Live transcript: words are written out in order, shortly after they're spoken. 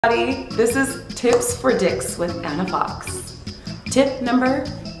Everybody, this is Tips for Dicks with Anna Fox. Tip number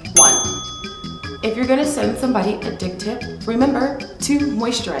 1. If you're gonna send somebody a dick tip, remember to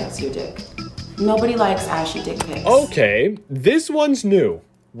moisturize your dick. Nobody likes ashy dick pics. Okay, this one's new.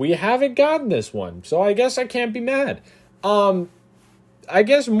 We haven't gotten this one, so I guess I can't be mad. I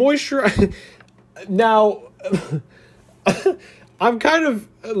guess moisturize... Now, I'm kind of,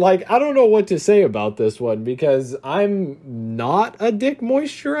 like, I don't know what to say about this one because I'm not a dick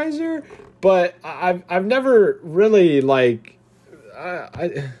moisturizer, but I've never really, like...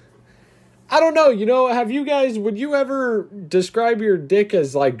 I don't know, you know, would you ever describe your dick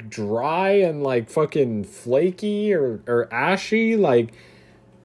as, like, dry and, like, fucking flaky or ashy? Like,